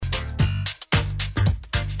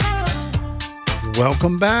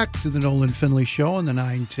Welcome back to the Nolan Finley Show on the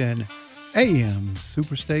 910 AM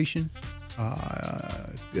Superstation.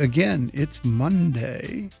 Again, it's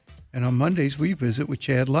Monday, and on Mondays we visit with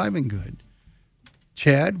Chad Livengood.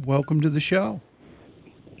 Chad, welcome to the show.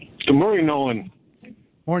 Good morning, Nolan.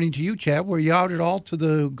 Morning to you, Chad. Were you out at all to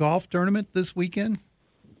the golf tournament this weekend?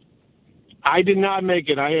 I did not make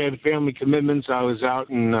it. I had family commitments. I was out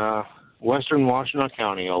in western Washtenaw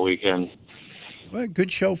County all weekend. Well,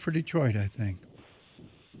 good show for Detroit, I think.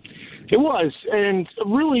 It was, and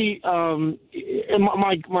really, and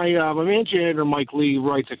my managing editor Mike Lee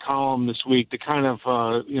writes a column this week that kind of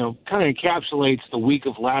encapsulates the week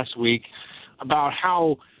of last week about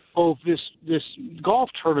how both this golf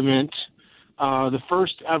tournament, the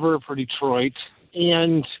first ever for Detroit,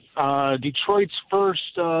 and Detroit's first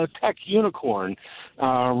tech unicorn,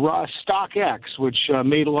 StockX, which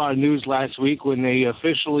made a lot of news last week when they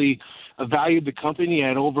officially valued the company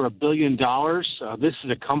at over $1 billion. This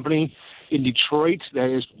is a company in Detroit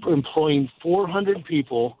that is employing 400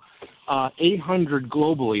 people, 800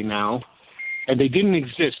 globally now, and they didn't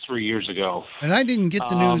exist 3 years ago. And I didn't get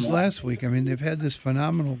the news last week. I mean, they've had this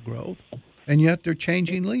phenomenal growth, and yet they're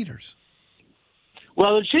changing leaders.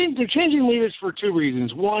 Well, they're changing leaders for two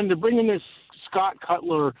reasons. One, they're bringing this Scott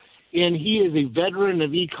Cutler in. He is a veteran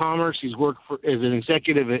of e-commerce. He's worked as an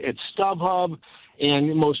executive at StubHub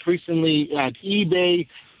and most recently at eBay.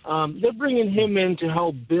 They're bringing him in to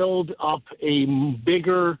help build up a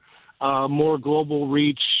bigger, more global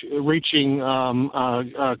reaching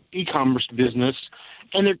e-commerce business.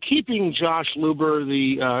 And they're keeping Josh Luber,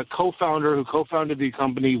 the co-founder who co-founded the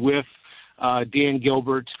company with Dan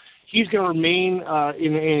Gilbert. He's going to remain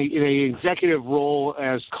in an executive role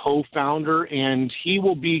as co-founder, and he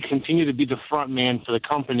will continue to be the front man for the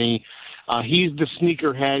company. He's the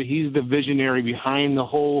sneakerhead. He's the visionary behind the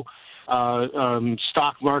whole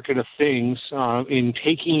stock market of things in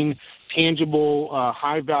taking tangible,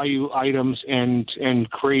 high-value items and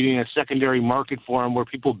creating a secondary market for them where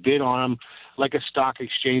people bid on them like a stock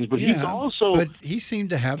exchange. But But he seemed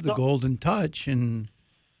to have the golden touch, and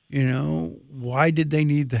why did they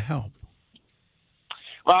need the help?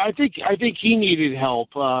 Well, I think he needed help,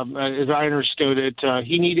 as I understood it.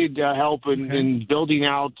 He needed help in building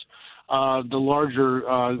out the larger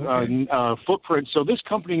footprint. So this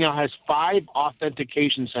company now has 5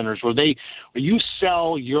 authentication centers where you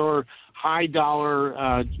sell your high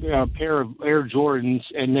dollar pair of Air Jordans,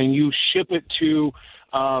 and then you ship it to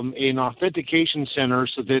an authentication center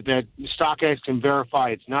so that StockX can verify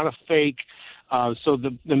it's not a fake. So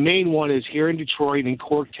the main one is here in Detroit, in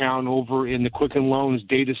Corktown, over in the Quicken Loans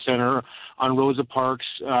data center on Rosa Parks.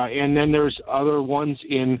 And then there's other ones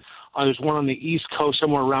there's one on the East Coast,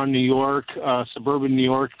 somewhere around New York, suburban New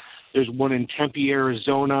York. There's one in Tempe,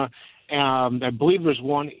 Arizona. I believe there's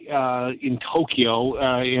one in Tokyo.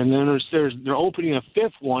 And then they're opening a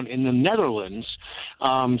 5th one in the Netherlands.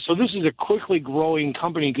 So this is a quickly growing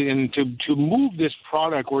company. And to move this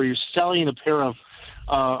product where you're selling a pair of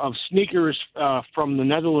sneakers from the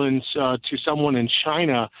Netherlands to someone in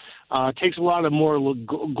China takes a lot of more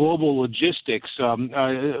global logistics.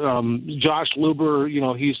 Josh Luber,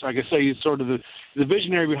 he's, like I say, he's sort of the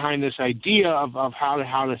visionary behind this idea of how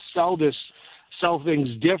to sell things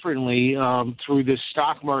differently through this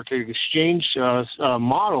stock market exchange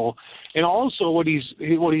model. And also what he's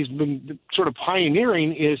been sort of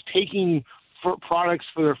pioneering is taking products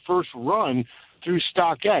for their first run through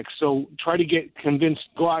StockX. So try to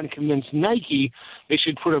go out and convince Nike they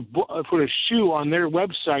should put a shoe on their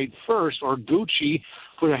website first, or Gucci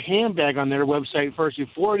put a handbag on their website first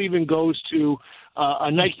before it even goes to a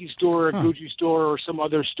Nike store, a Gucci store, or some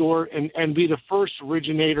other store, and be the first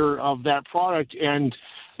originator of that product. And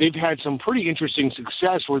they've had some pretty interesting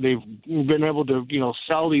success where they've been able to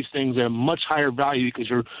sell these things at a much higher value because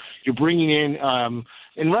you're bringing in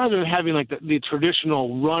and rather than having like the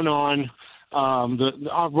traditional run on on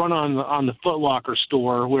the Foot Locker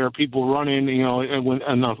store where people run in,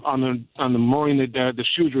 on the morning that the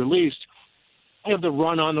shoe's released, they have the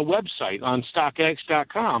run on the website on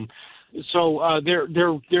StockX.com. So they're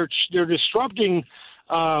disrupting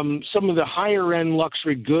some of the higher end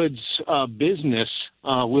luxury goods business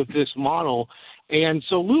with this model, and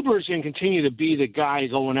so Luber's going to continue to be the guy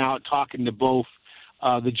going out talking to both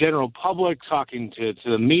the general public, talking to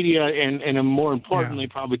the media, and more importantly,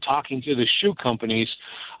 probably talking to the shoe companies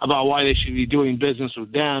about why they should be doing business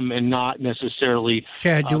with them and not necessarily.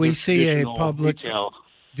 Chad, do we see a public retail.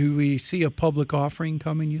 Do we see a public offering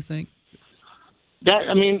coming, you think?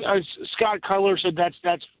 Scott Cutler said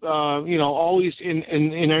that's always in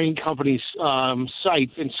any company's site.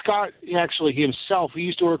 And Scott actually himself, he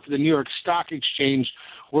used to work for the New York Stock Exchange,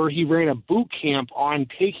 where he ran a boot camp on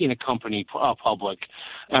taking a company public.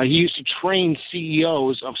 He used to train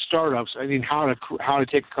CEOs of startups, I mean, how to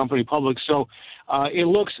take a company public. So it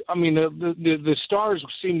looks, I mean, the stars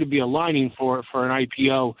seem to be aligning for an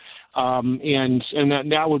IPO.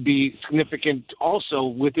 And that would be significant also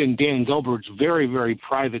within Dan Gilbert's very, very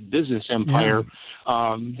private business empire.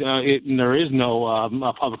 And there is no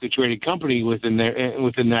publicly traded company within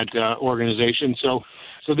that organization. So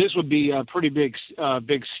this would be a pretty big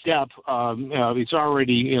step. It's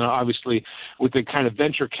already, obviously with the kind of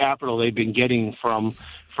venture capital they've been getting from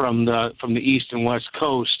the East and West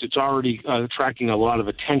Coast, it's already attracting a lot of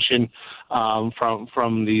attention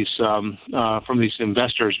from these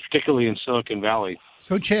investors, particularly in Silicon Valley.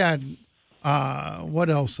 So, Chad, what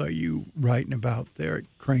else are you writing about there at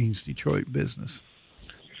Crain's Detroit Business?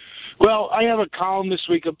 Well, I have a column this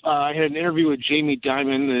week. I had an interview with Jamie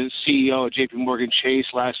Dimon, the CEO of J.P. Morgan Chase,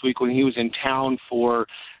 last week when he was in town for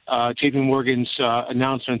J.P. Morgan's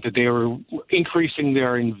announcement that they were increasing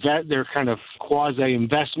their kind of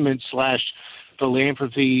quasi-investment /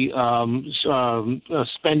 philanthropy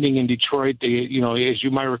spending in Detroit. They, as you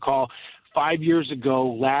might recall, 5 years ago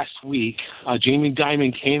last week, Jamie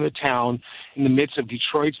Dimon came to town in the midst of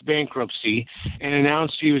Detroit's bankruptcy and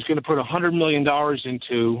announced he was going to put $100 million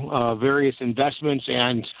into various investments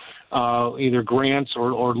and either grants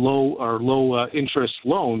or low interest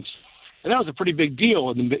loans. And that was a pretty big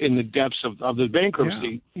deal in the depths of the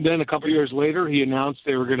bankruptcy. Yeah. Then a couple of years later, he announced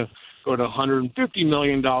they were going to go to $150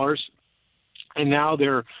 million, and now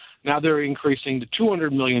they're increasing to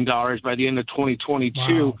 $200 million by the end of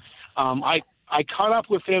 2022. Wow. I caught up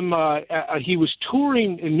with him. He was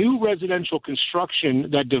touring a new residential construction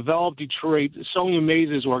that Develop Detroit, Sonia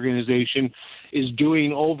Mays' organization, is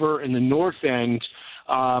doing over in the north end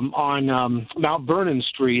on Mount Vernon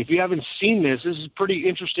Street. If you haven't seen this is pretty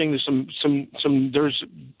interesting. There's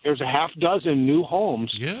there's a half dozen new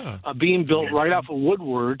homes being built right off of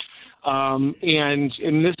Woodward. And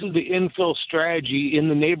this is the infill strategy in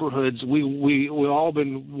the neighborhoods we've all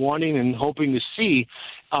been wanting and hoping to see.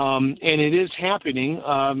 And it is happening.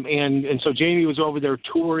 And so Jamie was over there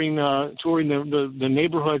touring the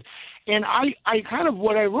neighborhood. And I kind of,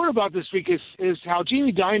 what I wrote about this week is how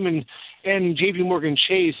Jamie Dimon and J.P. Morgan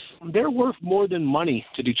Chase, they're worth more than money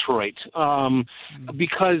to Detroit,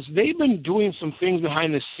 because they've been doing some things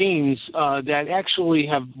behind the scenes that actually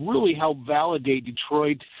have really helped validate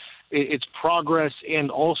Detroit, its progress, and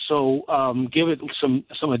also give it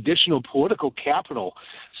some additional political capital.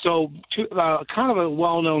 So kind of a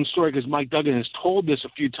well-known story, because Mike Duggan has told this a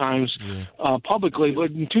few times publicly, but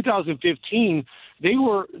in 2015,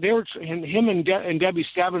 him and Debbie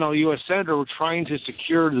Stabenow, the U.S. Senator, were trying to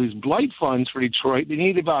secure these blight funds for Detroit.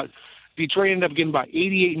 Detroit ended up getting about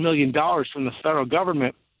 $88 million from the federal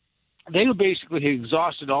government. They basically had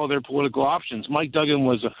exhausted all their political options. Mike Duggan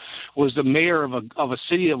was the mayor of a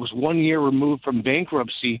city that was 1 year removed from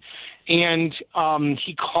bankruptcy, and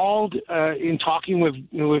he called in talking with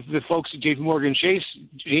the folks at J.P. Morgan Chase.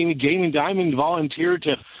 Jamie Dimon volunteered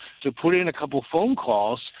to put in a couple phone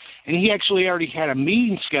calls. And he actually already had a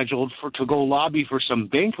meeting scheduled to go lobby for some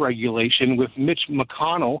bank regulation with Mitch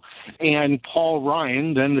McConnell and Paul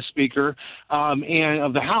Ryan, then the Speaker and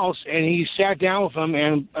of the House. And he sat down with them,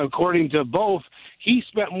 and according to both, he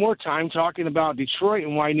spent more time talking about Detroit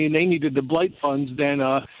and why they needed the blight funds than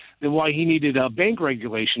why he needed a bank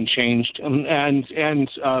regulation changed. And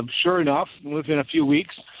sure enough, within a few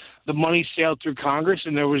weeks, the money sailed through Congress,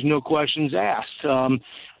 and there was no questions asked.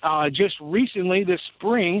 Just recently, this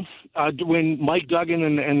spring, when Mike Duggan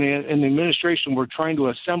and the administration were trying to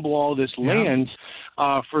assemble all this land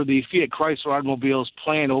for the Fiat Chrysler Automobiles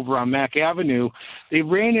plant over on Mack Avenue, they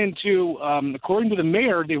ran into, according to the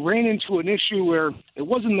mayor, an issue where it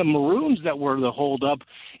wasn't the Maroons that were the holdup.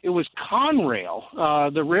 It was Conrail,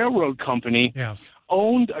 the railroad company. Yes.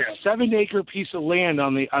 Owned a 7-acre piece of land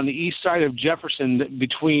on the east side of Jefferson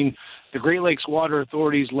between the Great Lakes Water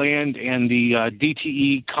Authority's land and the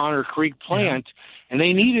DTE Connor Creek plant, and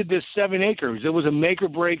they needed this 7 acres. It was a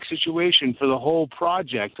make-or-break situation for the whole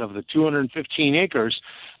project of the 215 acres.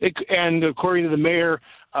 And according to the mayor,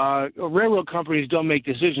 railroad companies don't make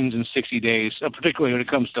decisions in 60 days, particularly when it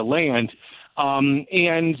comes to land.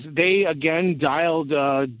 And they, again, dialed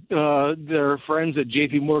their friends at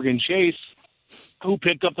J.P. Morgan Chase, who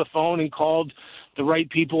picked up the phone and called the right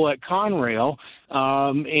people at Conrail,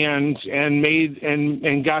 and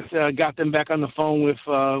got them back on the phone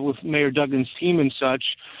with Mayor Duggan's team and such,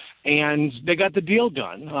 and they got the deal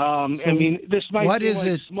done. So I mean, this might be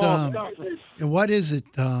small stuff. What is it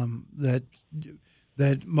that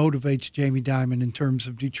motivates Jamie Dimon in terms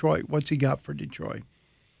of Detroit? What's he got for Detroit?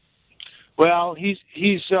 Well, he's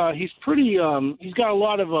pretty. He's got a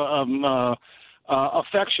lot of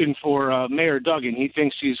affection for Mayor Duggan. He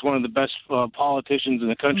thinks he's one of the best politicians in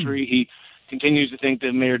the country. He continues to think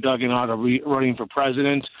that Mayor Duggan ought to be running for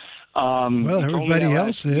president. Well, everybody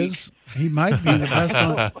else is. He might be the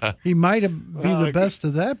best. He might be the best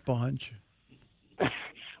of that bunch.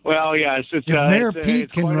 Well, yes. If Mayor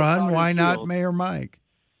Pete can run, why not Mayor Mike?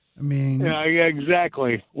 I mean, yeah,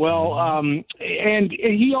 exactly. Well, and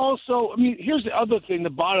he also. I mean, here's the other thing. The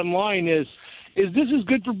bottom line is this is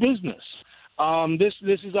good for business.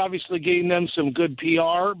 This is obviously getting them some good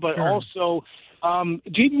PR, but also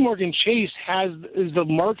J.P. Morgan Chase is the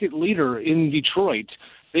market leader in Detroit.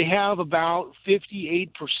 They have about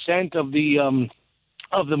 58% of the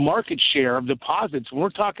market share of deposits. We're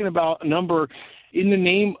talking about a number in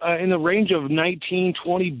the range of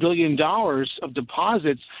 $19-20 billion of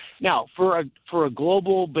deposits. Now, for a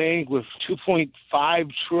global bank with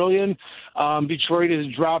 $2.5 trillion, Detroit is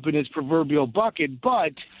dropping its proverbial bucket.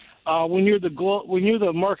 But when you're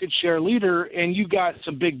the market share leader and you got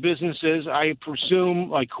some big businesses, I presume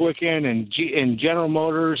like Quicken and General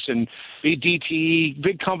Motors and DTE,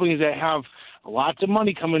 big companies that have lots of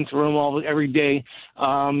money coming through them every day.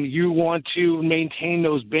 You want to maintain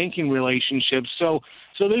those banking relationships. So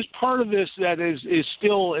there's part of this that is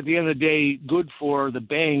still at the end of the day good for the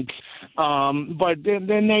bank. But then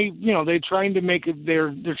they're trying to make it.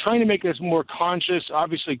 They're trying to make this more conscious,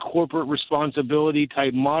 obviously corporate responsibility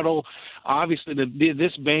type model. Obviously,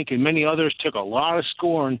 this bank and many others took a lot of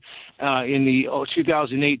scorn in the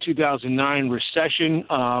 2008-2009 recession,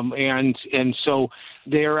 and so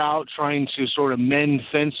they're out trying to sort of mend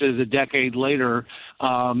fences a decade later,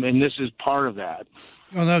 and this is part of that.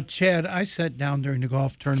 Well, now, Chad, I sat down during the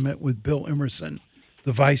golf tournament with Bill Emerson,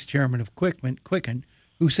 the vice chairman of Quicken,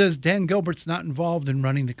 who says Dan Gilbert's not involved in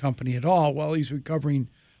running the company at all while he's recovering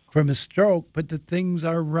from his stroke, but that things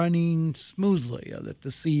are running smoothly, that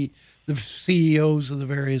the CEOs of the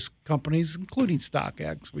various companies, including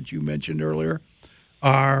StockX, which you mentioned earlier,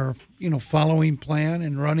 are following plan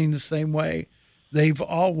and running the same way they've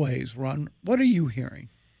always run. What are you hearing?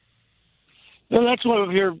 Well, that's what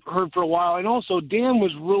I've heard for a while. And also, Dan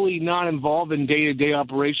was really not involved in day-to-day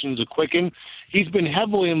operations of Quicken. He's been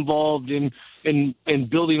heavily involved in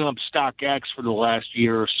building up StockX for the last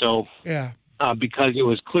year or so. Yeah. Because it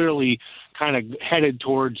was clearly kind of headed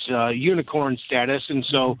towards unicorn status. And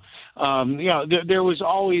so, there was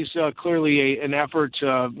always clearly an effort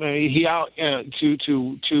to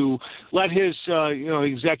let his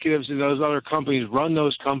executives in those other companies run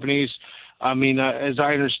those companies. I mean, as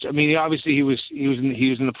I understand, obviously he was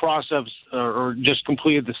in the process or just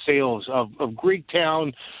completed the sales of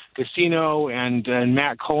Greektown Casino, and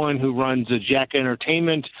Matt Cohen, who runs the Jack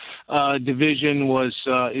Entertainment division,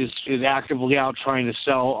 is actively out trying to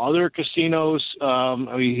sell other casinos.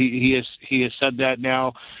 He has said that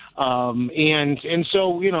now, and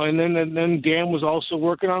so and then Dan was also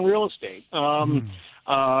working on real estate.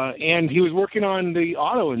 And he was working on the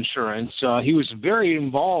auto insurance. He was very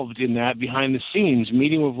involved in that behind the scenes,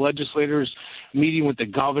 meeting with legislators, meeting with the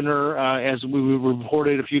governor, as we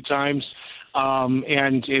reported a few times.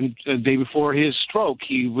 And the day before his stroke,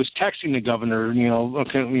 he was texting the governor,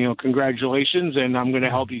 congratulations, and I'm going to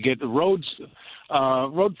help you get the road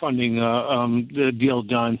funding the deal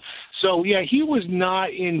done. So, yeah, he was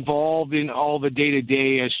not involved in all the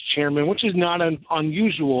day-to-day as chairman, which is not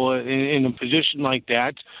unusual in a position like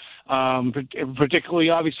that, particularly,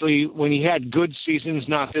 obviously, when he had good seasons,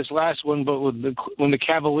 not this last one, but when the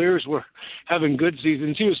Cavaliers were having good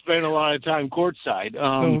seasons, he was spending a lot of time courtside.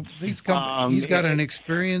 He's got an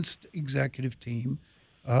experienced executive team,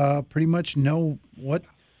 pretty much know what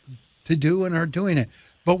to do and are doing it.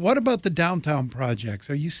 But what about the downtown projects?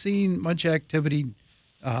 Are you seeing much activity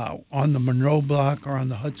on the Monroe Block or on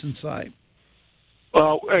the Hudson side?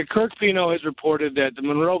 Well, Kirk Pino has reported that the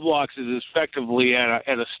Monroe Blocks is effectively at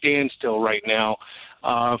a standstill right now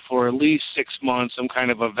for at least 6 months, some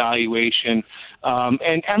kind of evaluation.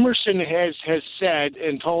 And Emerson has said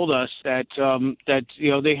and told us that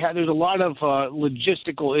there's a lot of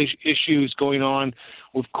logistical issues going on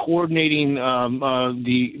with coordinating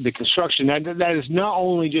the construction. That is not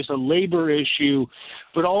only just a labor issue,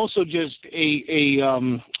 but also just a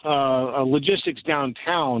logistics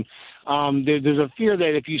downtown. There's a fear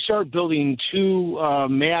that if you start building two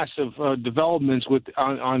massive developments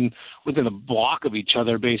within a block of each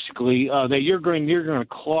other, basically, that you're going to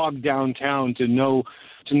clog downtown to no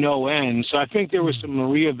end. So I think there was some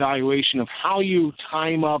reevaluation of how you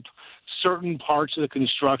time up certain parts of the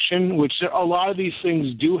construction, which a lot of these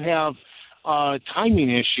things do have timing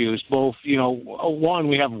issues. Both, one,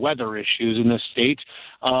 we have weather issues in this state,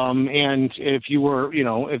 and if you were,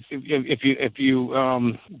 if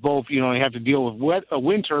you both, you have to deal with a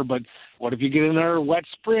winter, but what if you get in there a wet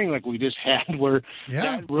spring like we just had, where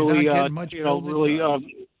that really, that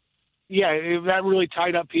really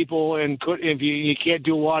tied up people, and if you can't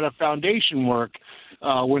do a lot of foundation work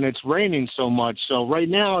when it's raining so much. So right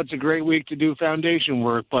now it's a great week to do foundation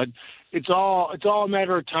work, but it's all a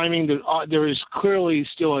matter of timing. There is clearly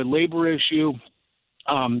still a labor issue.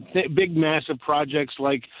 Big, massive projects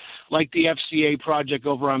like the FCA project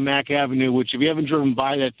over on Mack Avenue, which if you haven't driven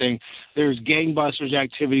by that thing, there's gangbusters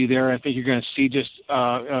activity there. I think you're going to see just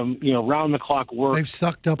round the clock work. They've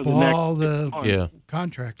sucked up all the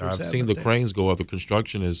contractors. I've seen the cranes go up. The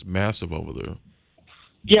construction is massive over there.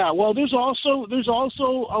 Yeah, well, there's also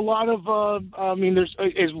a lot of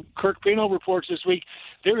as Kirk Pino reports this week,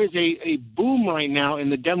 there is a boom right now in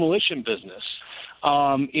the demolition business.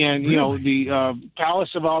 The Palace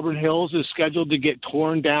of Auburn Hills is scheduled to get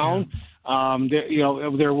torn down.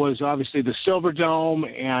 There was obviously the Silver Dome,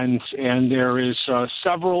 and there is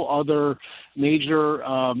several other major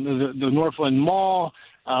the Northland Mall,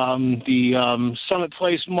 the Summit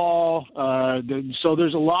Place Mall. So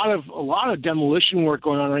there's a lot of demolition work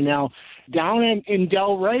going on right now down in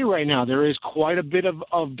Delray. Right now, there is quite a bit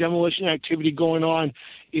of demolition activity going on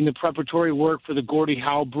in the preparatory work for the Gordie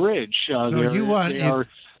Howe Bridge.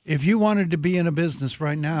 If you wanted to be in a business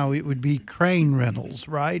right now, it would be crane rentals,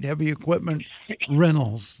 right? Heavy equipment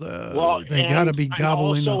rentals. They got to be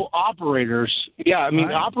gobbling up. Also operators. Yeah,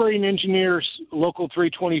 operating engineers, Local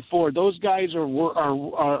 324. Those guys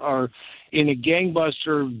are in a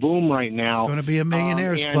gangbuster boom right now. It's going to be a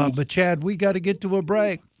millionaires club. But Chad, we got to get to a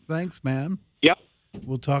break. Thanks, man. Yep.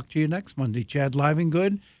 We'll talk to you next Monday. Chad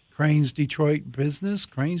Livengood, Cranes Detroit Business,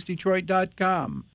 cranesdetroit.com.